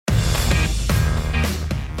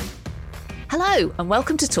Hello and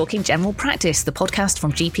welcome to Talking General Practice, the podcast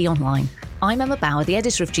from GP Online. I'm Emma Bauer, the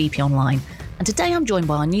editor of GP Online, and today I'm joined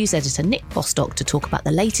by our news editor Nick Bostock to talk about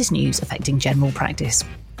the latest news affecting general practice.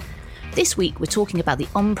 This week we're talking about the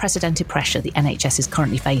unprecedented pressure the NHS is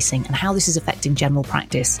currently facing and how this is affecting general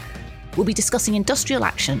practice. We'll be discussing industrial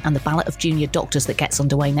action and the ballot of junior doctors that gets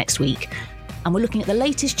underway next week. And we're looking at the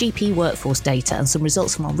latest GP workforce data and some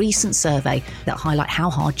results from our recent survey that highlight how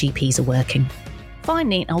hard GPs are working.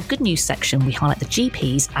 Finally, in our good news section, we highlight the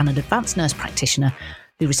GPs and an advanced nurse practitioner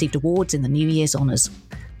who received awards in the New Year's Honours.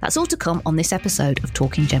 That's all to come on this episode of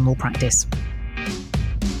Talking General Practice.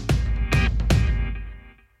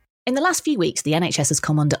 In the last few weeks, the NHS has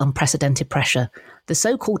come under unprecedented pressure. The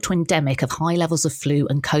so-called twindemic of high levels of flu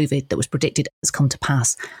and COVID that was predicted has come to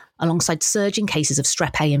pass, alongside surging cases of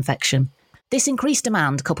strep A infection. This increased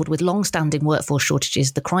demand, coupled with long-standing workforce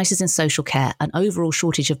shortages, the crisis in social care and overall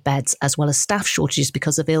shortage of beds, as well as staff shortages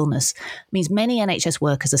because of illness, means many NHS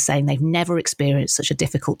workers are saying they've never experienced such a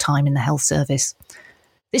difficult time in the health service.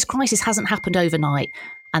 This crisis hasn't happened overnight,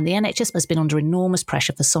 and the NHS has been under enormous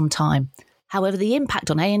pressure for some time. However, the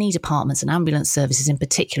impact on A&E departments and ambulance services in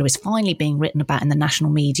particular is finally being written about in the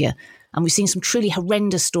national media, and we've seen some truly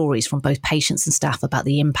horrendous stories from both patients and staff about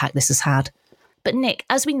the impact this has had. But Nick,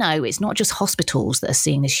 as we know, it's not just hospitals that are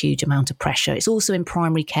seeing this huge amount of pressure, it's also in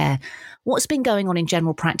primary care. What's been going on in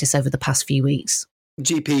general practice over the past few weeks?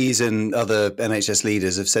 GPs and other NHS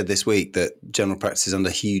leaders have said this week that general practice is under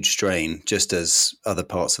huge strain, just as other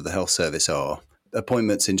parts of the health service are.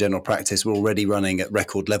 Appointments in general practice were already running at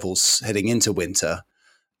record levels heading into winter.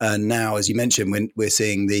 And now, as you mentioned, we're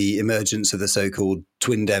seeing the emergence of the so-called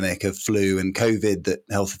twindemic of flu and COVID that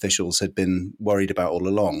health officials had been worried about all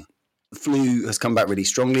along. Flu has come back really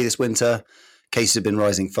strongly this winter. Cases have been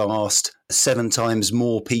rising fast. 7 times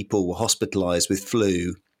more people were hospitalised with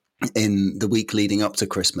flu in the week leading up to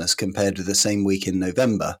Christmas compared with the same week in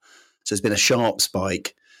November. So there's been a sharp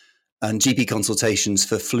spike. And GP consultations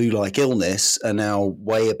for flu-like illness are now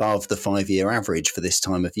way above the 5-year average for this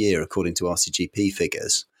time of year, according to RCGP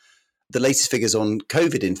figures. The latest figures on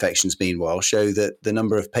COVID infections, meanwhile, show that the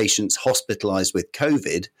number of patients hospitalised with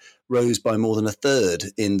COVID rose by more than a third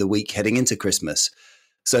in the week heading into Christmas.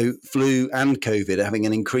 So flu and COVID are having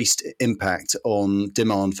an increased impact on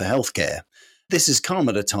demand for healthcare. This has come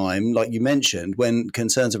at a time, like you mentioned, when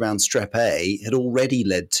concerns around strep A had already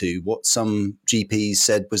led to what some GPs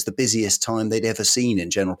said was the busiest time they'd ever seen in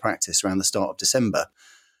general practice around the start of December.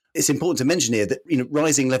 It's important to mention here that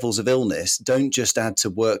rising levels of illness don't just add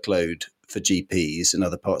to workload for GPs and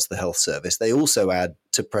other parts of the health service. They also add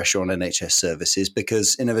to pressure on NHS services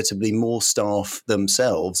because inevitably more staff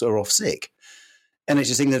themselves are off sick.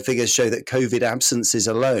 NHS England figures show that COVID absences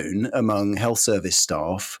alone among health service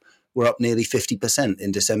staff were up nearly 50%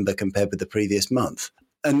 in December compared with the previous month.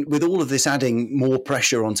 And with all of this adding more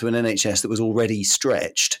pressure onto an NHS that was already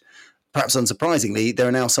stretched, perhaps unsurprisingly, there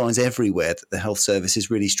are now signs everywhere that the health service is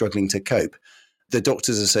really struggling to cope. The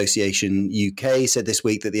Doctors Association UK said this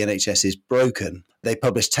week that the NHS is broken. They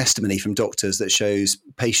published testimony from doctors that shows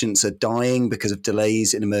patients are dying because of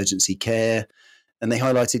delays in emergency care. And they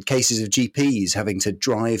highlighted cases of GPs having to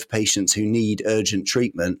drive patients who need urgent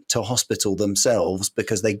treatment to hospital themselves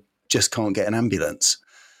because they just can't get an ambulance.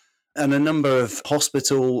 And a number of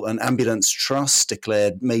hospital and ambulance trusts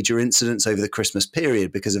declared major incidents over the Christmas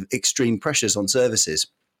period because of extreme pressures on services.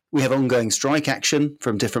 We have ongoing strike action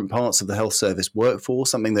from different parts of the health service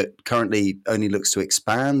workforce, something that currently only looks to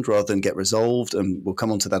expand rather than get resolved, and we'll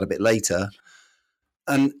come on to that a bit later.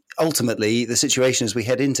 And ultimately, the situation as we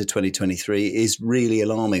head into 2023 is really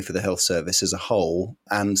alarming for the health service as a whole,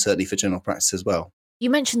 and certainly for general practice as well. You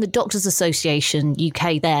mentioned the Doctors Association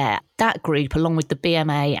UK there. That group, along with the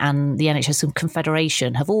BMA and the NHS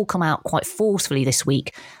Confederation, have all come out quite forcefully this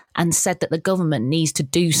week and said that the government needs to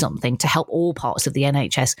do something to help all parts of the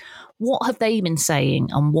NHS. What have they been saying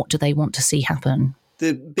and what do they want to see happen?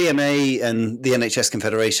 The BMA and the NHS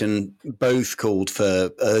Confederation both called for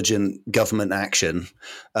urgent government action.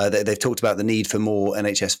 They've talked about the need for more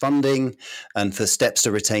NHS funding and for steps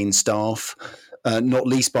to retain staff. Not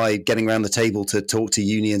least by getting around the table to talk to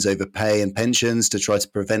unions over pay and pensions to try to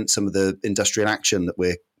prevent some of the industrial action that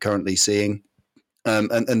we're currently seeing. And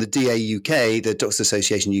the DA UK, the Doctors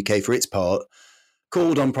Association UK, for its part,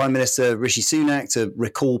 called on Prime Minister Rishi Sunak to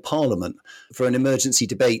recall Parliament for an emergency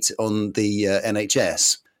debate on the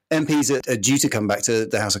NHS. MPs are due to come back to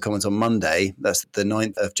the House of Commons on Monday. That's the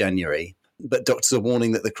 9th of January. But doctors are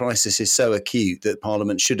warning that the crisis is so acute that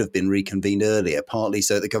Parliament should have been reconvened earlier, partly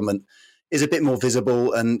so that the government is a bit more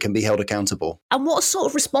visible and can be held accountable. And what sort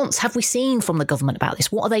of response have we seen from the government about this?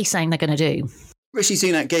 What are they saying they're going to do? Rishi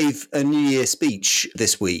Sunak gave a New Year speech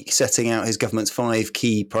this week, setting out his government's 5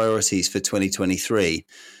 key priorities for 2023.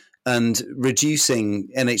 And reducing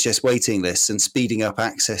NHS waiting lists and speeding up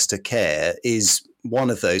access to care is one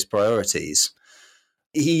of those priorities.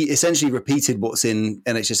 He essentially repeated what's in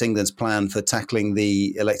NHS England's plan for tackling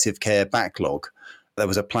the elective care backlog. There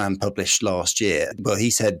was a plan published last year. Well, he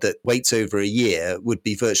said that waits over a year would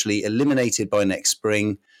be virtually eliminated by next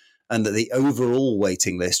spring, and that the overall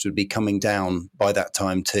waiting list would be coming down by that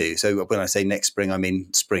time too. So when I say next spring, I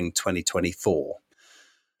mean spring 2024.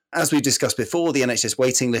 As we discussed before, the NHS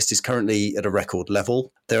waiting list is currently at a record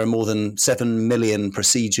level. There are more than 7 million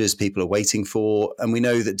procedures people are waiting for, and we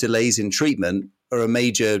know that delays in treatment are a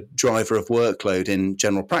major driver of workload in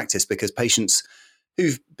general practice because patients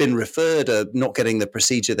who've been referred are not getting the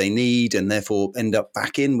procedure they need and therefore end up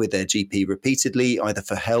back in with their GP repeatedly, either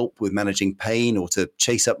for help with managing pain or to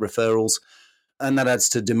chase up referrals. And that adds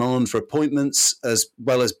to demand for appointments as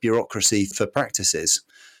well as bureaucracy for practices.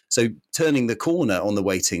 So turning the corner on the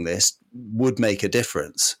waiting list would make a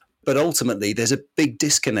difference. But ultimately, there's a big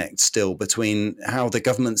disconnect still between how the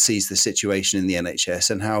government sees the situation in the NHS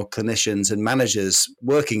and how clinicians and managers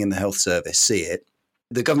working in the health service see it.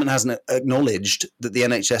 The government hasn't acknowledged that the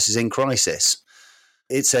NHS is in crisis.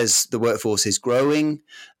 It says the workforce is growing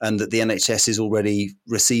and that the NHS is already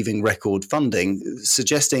receiving record funding,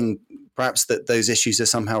 suggesting perhaps that those issues are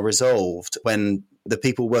somehow resolved when the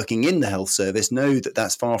people working in the health service know that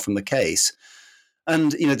that's far from the case.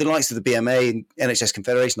 And, you know, the likes of the BMA and NHS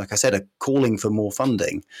Confederation, like I said, are calling for more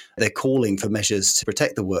funding. They're calling for measures to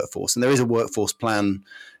protect the workforce. And there is a workforce plan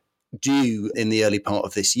due in the early part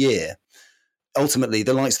of this year. Ultimately,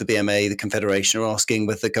 the likes of the BMA, the Confederation, are asking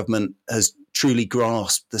whether the government has truly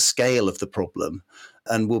grasped the scale of the problem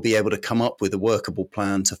and will be able to come up with a workable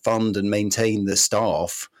plan to fund and maintain the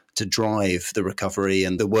staff to drive the recovery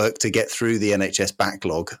and the work to get through the NHS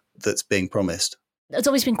backlog that's being promised. There's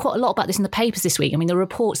always been quite a lot about this in the papers this week. I mean, the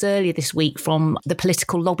reports earlier this week from the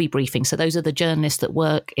political lobby briefing, so those are the journalists that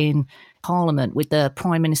work in Parliament with the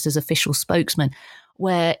Prime Minister's official spokesman,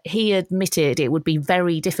 where he admitted it would be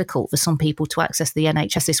very difficult for some people to access the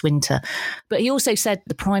NHS this winter. But he also said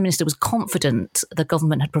the Prime Minister was confident the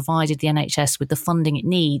government had provided the NHS with the funding it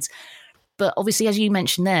needs. But obviously, as you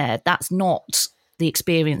mentioned there, that's not the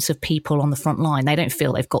experience of people on the front line. They don't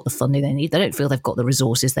feel they've got the funding they need. They don't feel they've got the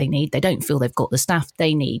resources they need. They don't feel they've got the staff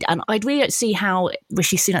they need. And I'd really like to see how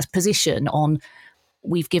Rishi Sunak's position on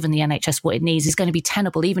we've given the NHS what it needs is going to be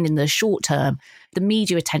tenable even in the short term. The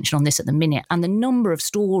media attention on this at the minute and the number of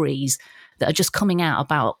stories that are just coming out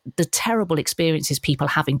about the terrible experiences people are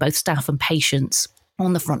having, both staff and patients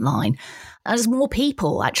on the front line. As more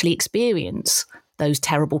people actually experience those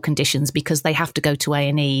terrible conditions because they have to go to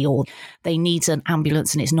A&E or they need an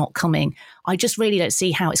ambulance and it's not coming, I just really don't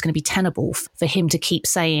see how it's going to be tenable for him to keep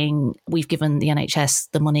saying we've given the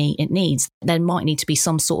NHS the money it needs. There might need to be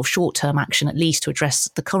some sort of short-term action at least to address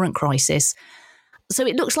the current crisis. So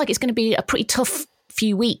it looks like it's going to be a pretty tough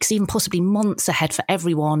few weeks, even possibly months ahead for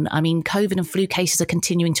everyone. I mean, COVID and flu cases are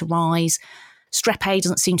continuing to rise. Strep A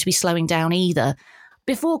doesn't seem to be slowing down either.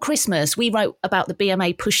 Before Christmas, we wrote about the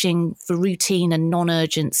BMA pushing for routine and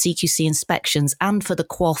non-urgent CQC inspections and for the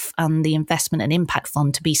QOF and the Investment and Impact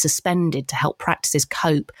Fund to be suspended to help practices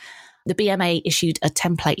cope. The BMA issued a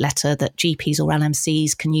template letter that GPs or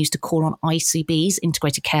LMCs can use to call on ICBs,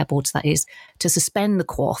 Integrated Care Boards that is, to suspend the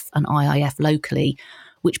QOF and IIF locally,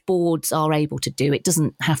 which boards are able to do. It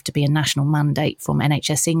doesn't have to be a national mandate from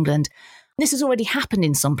NHS England. This has already happened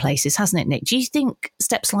in some places, hasn't it, Nick? Do you think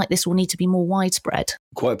steps like this will need to be more widespread?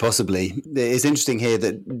 Quite possibly. It's interesting here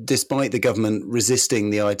that despite the government resisting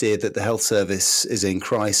the idea that the health service is in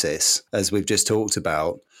crisis, as we've just talked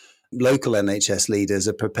about, local NHS leaders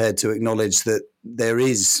are prepared to acknowledge that there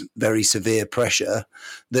is very severe pressure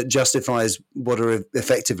that justifies what are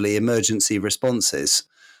effectively emergency responses,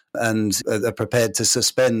 and are prepared to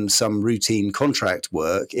suspend some routine contract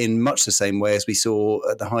work in much the same way as we saw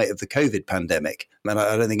at the height of the COVID pandemic. And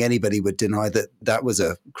I don't think anybody would deny that that was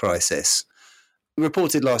a crisis. We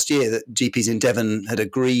reported last year that GPs in Devon had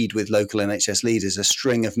agreed with local NHS leaders a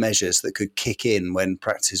string of measures that could kick in when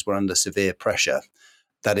practices were under severe pressure.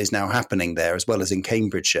 That is now happening there, as well as in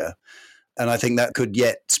Cambridgeshire. And I think that could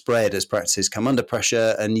yet spread as practices come under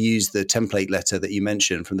pressure and use the template letter that you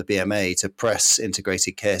mentioned from the BMA to press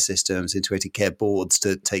integrated care systems, integrated care boards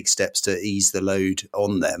to take steps to ease the load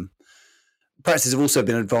on them. Practices have also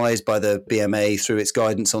been advised by the BMA through its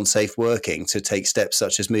guidance on safe working to take steps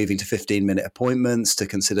such as moving to 15-minute appointments, to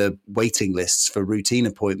consider waiting lists for routine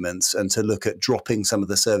appointments, and to look at dropping some of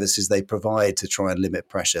the services they provide to try and limit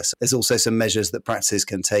pressure. So there's also some measures that practices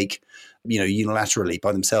can take, unilaterally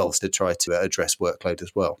by themselves to try to address workload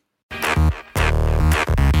as well.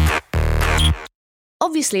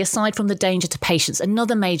 Obviously, aside from the danger to patients,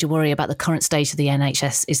 another major worry about the current state of the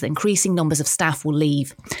NHS is that increasing numbers of staff will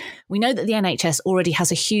leave. We know that the NHS already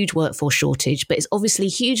has a huge workforce shortage, but it's obviously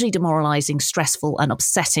hugely demoralising, stressful and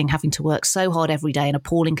upsetting having to work so hard every day in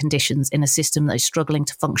appalling conditions in a system that is struggling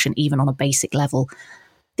to function even on a basic level.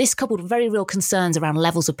 This, coupled with very real concerns around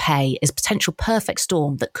levels of pay, is a potential perfect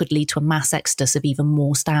storm that could lead to a mass exodus of even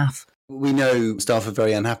more staff. We know staff are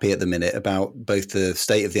very unhappy at the minute about both the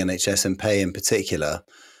state of the NHS and pay in particular.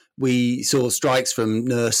 We saw strikes from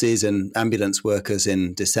nurses and ambulance workers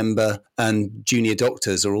in December, and junior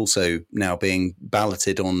doctors are also now being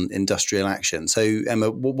balloted on industrial action. So,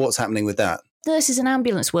 Emma, what's happening with that? Nurses and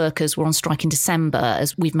ambulance workers were on strike in December,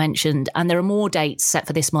 as we've mentioned, and there are more dates set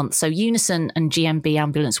for this month. So Unison and GMB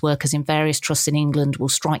ambulance workers in various trusts in England will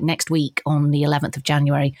strike next week on the 11th of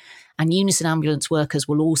January. And Unison ambulance workers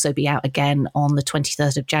will also be out again on the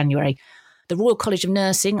 23rd of January. The Royal College of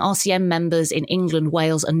Nursing, RCM members in England,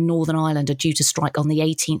 Wales and Northern Ireland are due to strike on the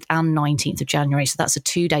 18th and 19th of January. So that's a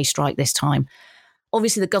 2-day strike this time.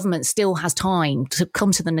 Obviously, the government still has time to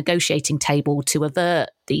come to the negotiating table to avert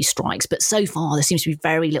these strikes. But so far, there seems to be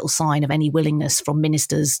very little sign of any willingness from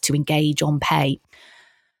ministers to engage on pay.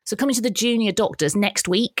 So coming to the junior doctors next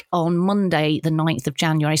week on Monday, the 9th of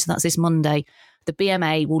January, so that's this Monday, the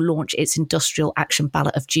BMA will launch its industrial action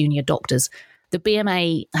ballot of junior doctors. The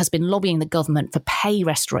BMA has been lobbying the government for pay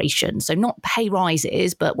restoration. So not pay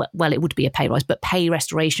rises, but, well, it would be a pay rise, but pay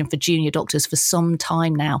restoration for junior doctors for some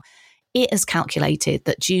time now. It has calculated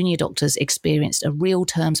that junior doctors experienced a real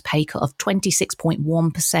terms pay cut of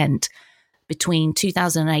 26.1% between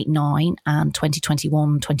 2008-9 and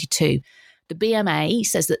 2021-22. The BMA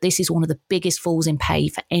says that this is one of the biggest falls in pay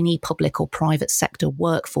for any public or private sector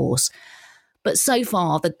workforce. But so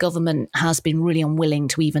far, the government has been really unwilling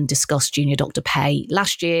to even discuss junior doctor pay.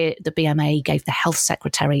 Last year, the BMA gave the Health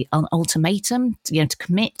Secretary an ultimatum to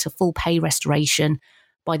commit to full pay restoration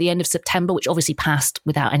by the end of September, which obviously passed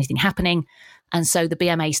without anything happening. And so the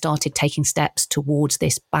BMA started taking steps towards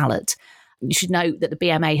this ballot. You should note that the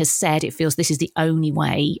BMA has said it feels this is the only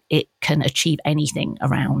way it can achieve anything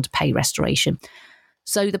around pay restoration.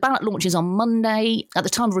 So the ballot launches on Monday. At the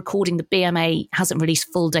time of recording, the BMA hasn't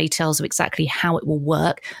released full details of exactly how it will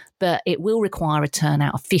work, but it will require a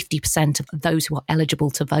turnout of 50% of those who are eligible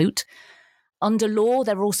to vote. Under law,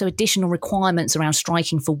 there are also additional requirements around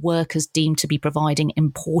striking for workers deemed to be providing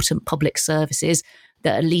important public services,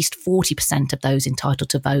 that at least 40% of those entitled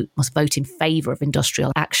to vote must vote in favour of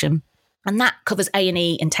industrial action. And that covers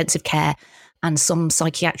A&E, intensive care, and some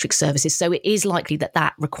psychiatric services. So it is likely that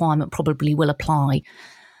that requirement probably will apply.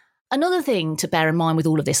 Another thing to bear in mind with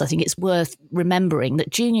all of this, I think it's worth remembering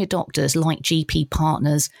that junior doctors like GP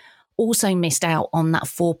partners also missed out on that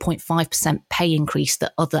 4.5% pay increase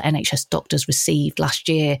that other NHS doctors received last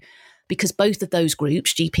year, because both of those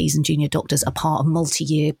groups, GPs and junior doctors, are part of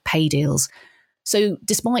multi-year pay deals. So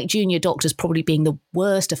despite junior doctors probably being the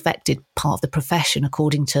worst affected part of the profession,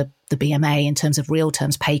 according to the BMA, in terms of real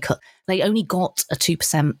terms pay cut, they only got a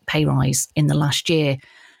 2% pay rise in the last year.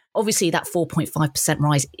 Obviously, that 4.5%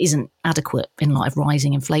 rise isn't adequate in light of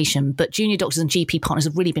rising inflation, but junior doctors and GP partners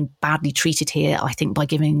have really been badly treated here, I think, by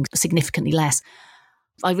giving significantly less.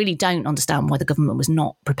 I really don't understand why the government was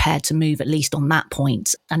not prepared to move, at least on that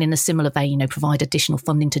point, and in a similar vein, provide additional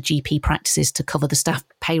funding to GP practices to cover the staff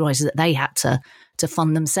pay rises that they had to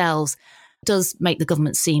fund themselves. It does make the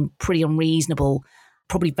government seem pretty unreasonable,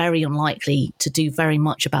 probably very unlikely to do very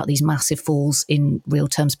much about these massive falls in real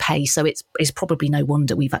terms pay. So it's probably no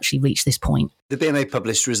wonder we've actually reached this point. The BMA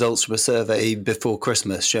published results from a survey before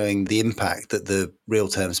Christmas showing the impact that the real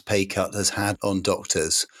terms pay cut has had on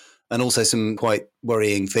doctors, and also some quite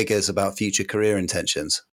worrying figures about future career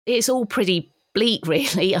intentions. It's all pretty bleak,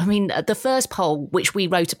 really. I mean, the first poll, which we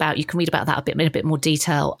wrote about, you can read about that in a bit more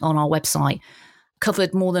detail on our website,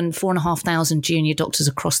 covered more than 4,500 junior doctors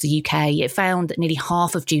across the UK. It found that nearly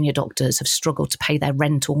half of junior doctors have struggled to pay their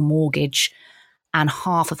rent or mortgage, and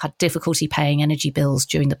half have had difficulty paying energy bills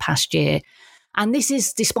during the past year. And this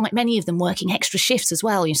is despite many of them working extra shifts as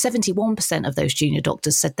well. 71% of those junior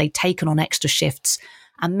doctors said they'd taken on extra shifts,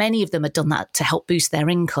 and many of them had done that to help boost their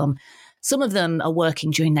income. Some of them are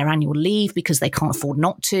working during their annual leave because they can't afford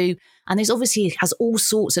not to. And this obviously has all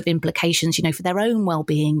sorts of implications, for their own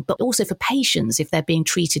well-being, but also for patients if they're being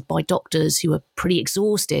treated by doctors who are pretty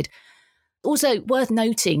exhausted. Also worth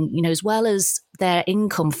noting, as well as their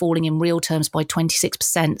income falling in real terms by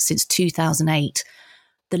 26% since 2008,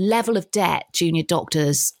 the level of debt junior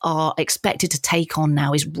doctors are expected to take on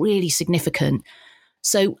now is really significant.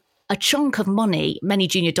 So a chunk of money many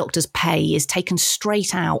junior doctors pay is taken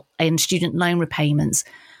straight out in student loan repayments.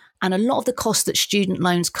 And a lot of the costs that student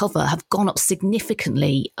loans cover have gone up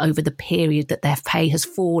significantly over the period that their pay has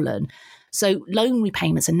fallen. So loan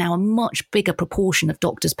repayments are now a much bigger proportion of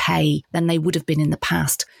doctors' pay than they would have been in the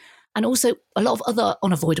past. And also a lot of other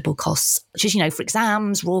unavoidable costs, such as, for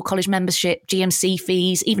exams, Royal College membership, GMC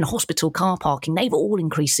fees, even hospital car parking, they've all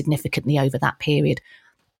increased significantly over that period.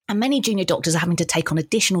 And many junior doctors are having to take on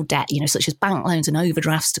additional debt, such as bank loans and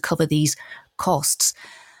overdrafts to cover these costs.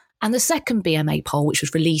 And the second BMA poll, which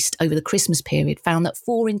was released over the Christmas period, found that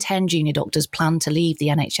 4 in 10 junior doctors plan to leave the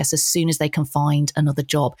NHS as soon as they can find another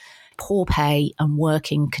job. Poor pay and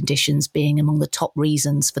working conditions being among the top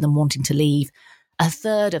reasons for them wanting to leave. A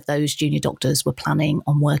third of those junior doctors were planning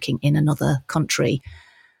on working in another country.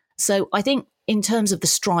 So I think in terms of the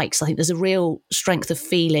strikes, I think there's a real strength of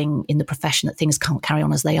feeling in the profession that things can't carry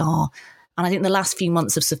on as they are. And I think the last few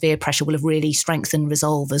months of severe pressure will have really strengthened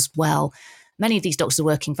resolve as well. Many of these doctors are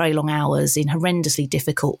working very long hours in horrendously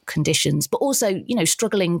difficult conditions, but also,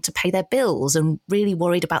 struggling to pay their bills and really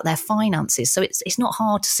worried about their finances. So it's not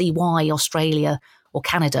hard to see why Australia or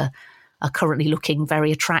Canada are currently looking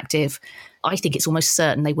very attractive. I think it's almost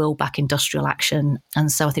certain they will back industrial action.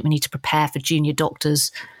 And so I think we need to prepare for junior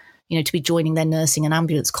doctors, to be joining their nursing and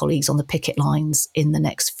ambulance colleagues on the picket lines in the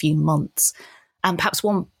next few months. And perhaps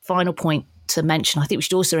one final point to mention, I think we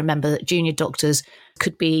should also remember that junior doctors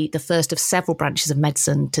could be the first of several branches of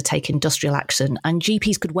medicine to take industrial action, and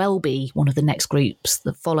GPs could well be one of the next groups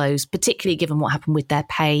that follows, particularly given what happened with their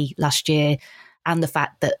pay last year and the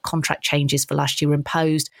fact that contract changes for last year were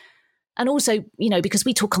imposed. And also, because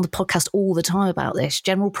we talk on the podcast all the time about this,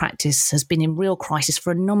 general practice has been in real crisis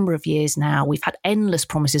for a number of years now. We've had endless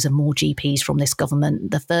promises of more GPs from this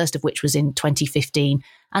government, the first of which was in 2015,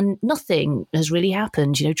 and nothing has really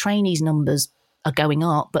happened. Trainees' numbers are going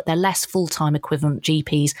up, but they're less full-time equivalent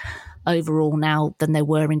GPs overall now than there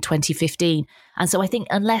were in 2015. And so I think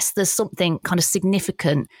unless there's something kind of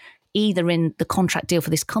significant, either in the contract deal for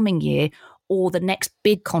this coming year or the next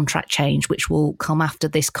big contract change, which will come after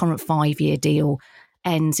this current 5-year deal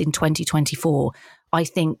ends in 2024, I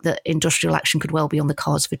think that industrial action could well be on the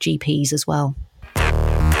cards for GPs as well.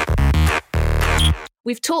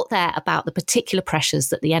 We've talked there about the particular pressures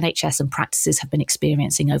that the NHS and practices have been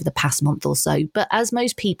experiencing over the past month or so. But as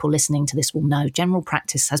most people listening to this will know, general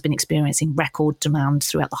practice has been experiencing record demand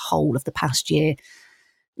throughout the whole of the past year.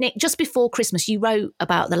 Nick, just before Christmas, you wrote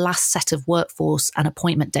about the last set of workforce and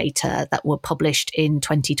appointment data that were published in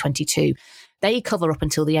 2022. They cover up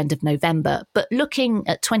until the end of November. But looking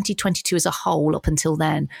at 2022 as a whole up until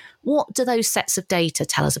then, what do those sets of data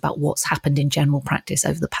tell us about what's happened in general practice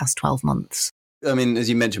over the past 12 months? I mean, as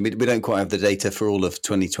you mentioned, we don't quite have the data for all of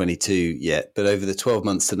 2022 yet, but over the 12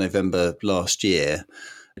 months to November last year,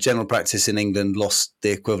 general practice in England lost the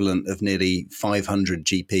equivalent of nearly 500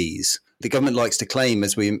 GPs. The government likes to claim,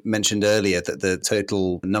 as we mentioned earlier, that the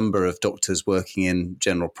total number of doctors working in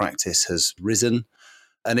general practice has risen.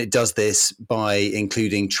 And it does this by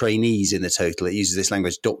including trainees in the total. It uses this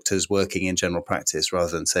language, doctors working in general practice,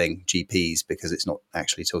 rather than saying GPs, because it's not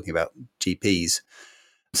actually talking about GPs.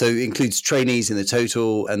 So it includes trainees in the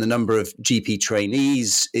total, and the number of GP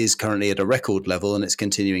trainees is currently at a record level and it's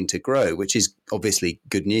continuing to grow, which is obviously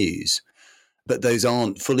good news. But those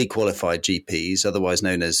aren't fully qualified GPs, otherwise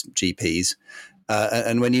known as GPs.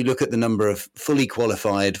 And when you look at the number of fully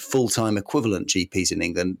qualified, full-time equivalent GPs in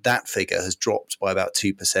England, that figure has dropped by about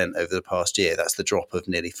 2% over the past year. That's the drop of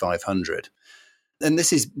nearly 500. And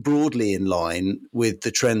this is broadly in line with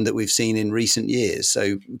the trend that we've seen in recent years.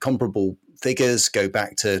 So comparable figures go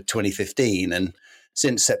back to 2015. And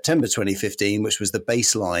since September 2015, which was the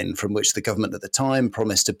baseline from which the government at the time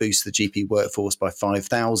promised to boost the GP workforce by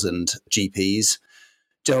 5,000 GPs,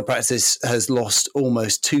 general practice has lost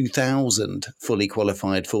almost 2,000 fully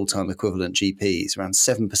qualified full-time equivalent GPs, around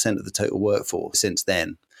 7% of the total workforce since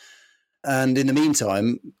then. And in the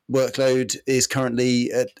meantime, workload is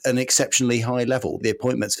currently at an exceptionally high level. The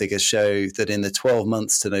appointments figures show that in the 12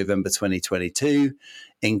 months to November 2022,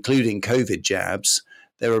 including COVID jabs,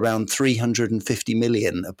 there are around 350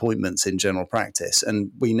 million appointments in general practice.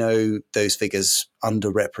 And we know those figures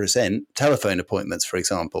underrepresent telephone appointments, for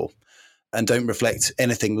example, and don't reflect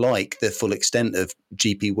anything like the full extent of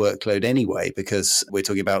GP workload anyway, because we're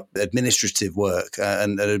talking about administrative work,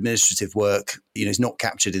 and administrative work, is not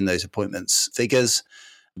captured in those appointments figures.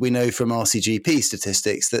 We know from RCGP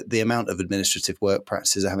statistics that the amount of administrative work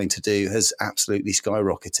practices are having to do has absolutely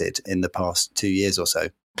skyrocketed in the past 2 years or so.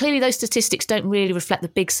 Clearly, those statistics don't really reflect the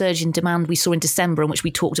big surge in demand we saw in December, and which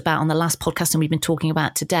we talked about on the last podcast and we've been talking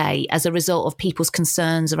about today, as a result of people's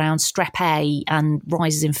concerns around strep A and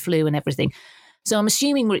rises in flu and everything. So I'm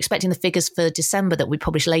assuming we're expecting the figures for December that we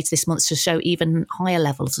publish later this month to show even higher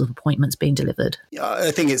levels of appointments being delivered. I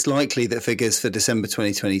think it's likely that figures for December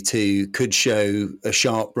 2022 could show a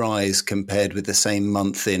sharp rise compared with the same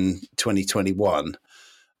month in 2021.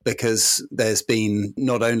 Because there's been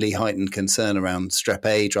not only heightened concern around strep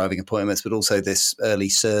A driving appointments, but also this early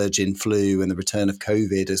surge in flu and the return of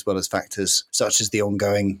COVID, as well as factors such as the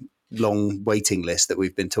ongoing long waiting list that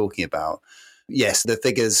we've been talking about. Yes, the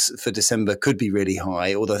figures for December could be really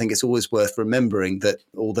high, although I think it's always worth remembering that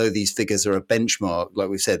although these figures are a benchmark, like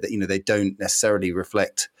we've said, that they don't necessarily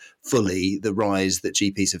reflect fully the rise that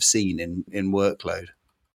GPs have seen in workload.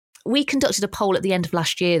 We conducted a poll at the end of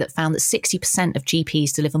last year that found that 60% of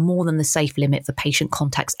GPs deliver more than the safe limit for patient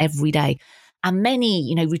contacts every day. And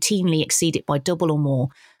many, routinely exceed it by double or more.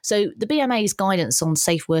 So the BMA's guidance on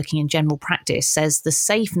safe working in general practice says the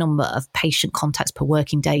safe number of patient contacts per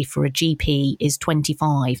working day for a GP is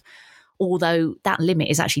 25, although that limit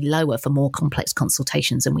is actually lower for more complex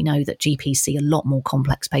consultations. And we know that GPs see a lot more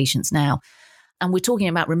complex patients now. And we're talking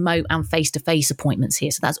about remote and face-to-face appointments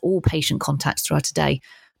here. So that's all patient contacts throughout a day.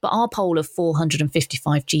 But our poll of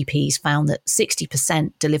 455 GPs found that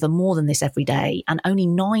 60% deliver more than this every day, and only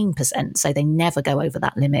 9% say they never go over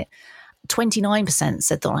that limit. 29%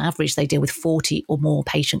 said that on average they deal with 40 or more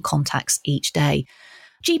patient contacts each day.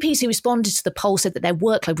 GPs who responded to the poll said that their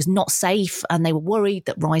workload was not safe, and they were worried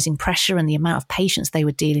that rising pressure and the amount of patients they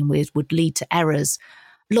were dealing with would lead to errors.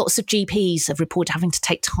 Lots of GPs have reported having to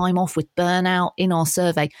take time off with burnout in our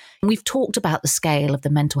survey. And we've talked about the scale of the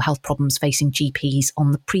mental health problems facing GPs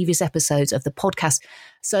on the previous episodes of the podcast.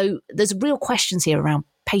 So there's real questions here around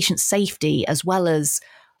patient safety, as well as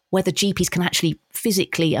whether GPs can actually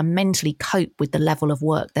physically and mentally cope with the level of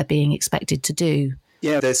work they're being expected to do.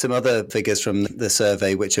 Yeah, there's some other figures from the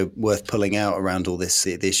survey which are worth pulling out around all this,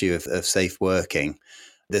 the issue of safe working.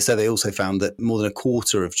 The survey also found that more than a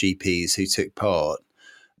quarter of GPs who took part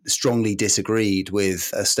strongly disagreed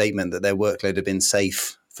with a statement that their workload had been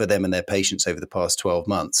safe for them and their patients over the past 12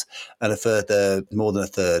 months. And more than a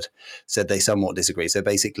third said they somewhat disagree. So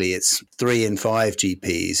basically it's 3 in 5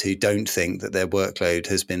 GPs who don't think that their workload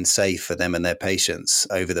has been safe for them and their patients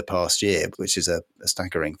over the past year, which is a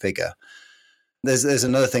staggering figure. There's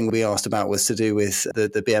another thing we asked about was to do with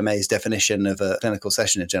the BMA's definition of a clinical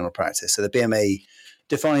session in general practice. So the BMA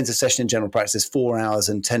defines a session in general practice as 4 hours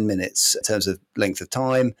and 10 minutes in terms of length of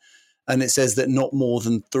time. And it says that not more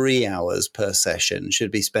than 3 hours per session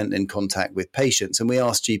should be spent in contact with patients. And we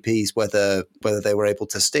asked GPs whether they were able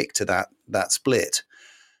to stick to that split.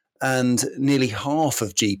 And nearly half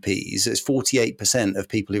of GPs, it's 48% of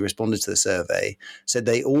people who responded to the survey, said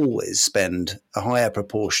they always spend a higher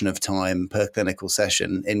proportion of time per clinical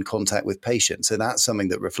session in contact with patients. So that's something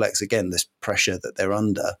that reflects, again, this pressure that they're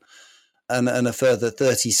under. And a further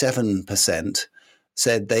 37%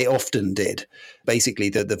 said they often did. Basically,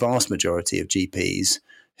 the vast majority of GPs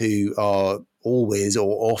who are always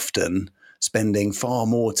or often spending far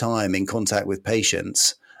more time in contact with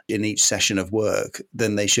patients in each session of work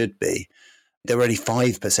than they should be. There were only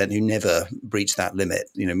 5% who never breached that limit.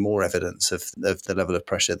 More evidence of the level of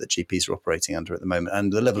pressure that GPs are operating under at the moment,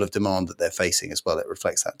 and the level of demand that they're facing as well. It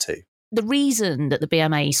reflects that too. The reason that the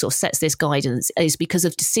BMA sort of sets this guidance is because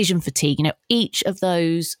of decision fatigue. Each of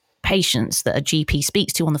those patients that a GP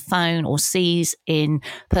speaks to on the phone or sees in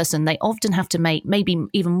person, they often have to make maybe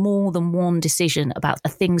even more than one decision about the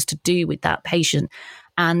things to do with that patient.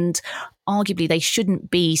 And arguably, they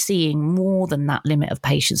shouldn't be seeing more than that limit of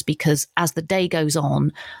patients, because as the day goes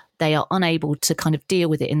on, they are unable to kind of deal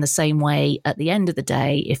with it in the same way at the end of the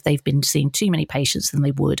day if they've been seeing too many patients than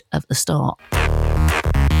they would at the start.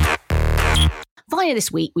 Via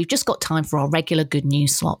this week, we've just got time for our regular good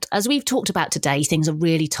news slot. As we've talked about today, things are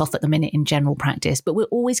really tough at the minute in general practice, but we're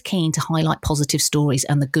always keen to highlight positive stories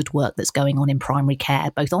and the good work that's going on in primary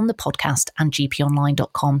care, both on the podcast and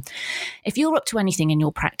gponline.com. If you're up to anything in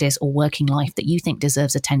your practice or working life that you think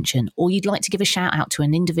deserves attention, or you'd like to give a shout out to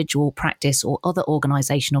an individual practice or other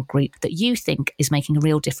organisation or group that you think is making a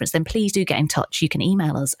real difference, then please do get in touch. You can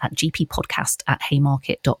email us at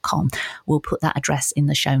gppodcast@haymarket.com. We'll put that address in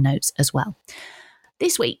the show notes as well.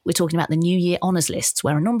 This week, we're talking about the New Year honours lists,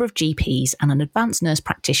 where a number of GPs and an advanced nurse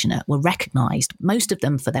practitioner were recognised, most of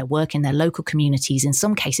them for their work in their local communities, in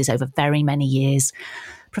some cases over very many years.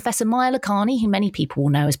 Professor Maya Lakhani, who many people will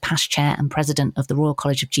know as past chair and president of the Royal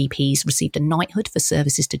College of GPs, received a knighthood for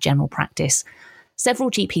services to general practice. Several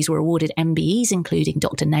GPs were awarded MBEs, including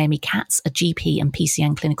Dr. Naomi Katz, a GP and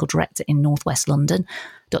PCN clinical director in North West London,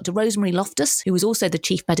 Dr. Rosemary Loftus, who was also the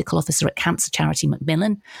Chief Medical Officer at cancer charity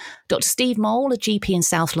Macmillan, Dr. Steve Mole, a GP in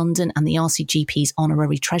South London and the RCGP's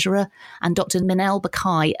Honorary Treasurer, and Dr. Minel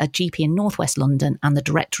Bakai, a GP in North West London and the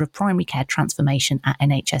Director of Primary Care Transformation at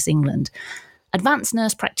NHS England. Advanced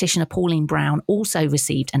nurse practitioner Pauline Brown also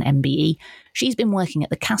received an MBE. She's been working at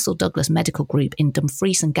the Castle Douglas Medical Group in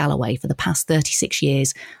Dumfries and Galloway for the past 36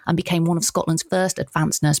 years and became one of Scotland's first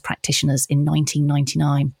advanced nurse practitioners in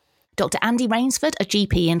 1999. Dr. Andy Rainsford, a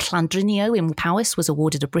GP in Llandrunio in Powys, was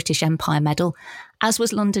awarded a British Empire Medal, as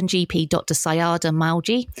was London GP Dr. Syada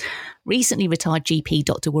Mauji. Recently retired GP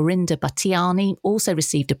Dr. Warinder Bhatiani also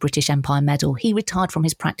received a British Empire Medal. He retired from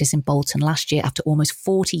his practice in Bolton last year after almost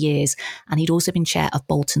 40 years, and he'd also been chair of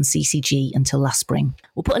Bolton CCG until last spring.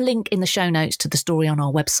 We'll put a link in the show notes to the story on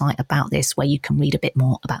our website about this, where you can read a bit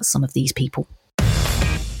more about some of these people.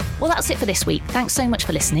 Well, that's it for this week. Thanks so much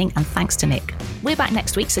for listening, and thanks to Nick. We're back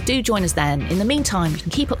next week, so do join us then. In the meantime, you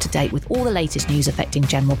can keep up to date with all the latest news affecting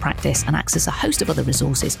general practice and access a host of other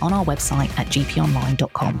resources on our website at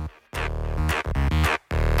gponline.com.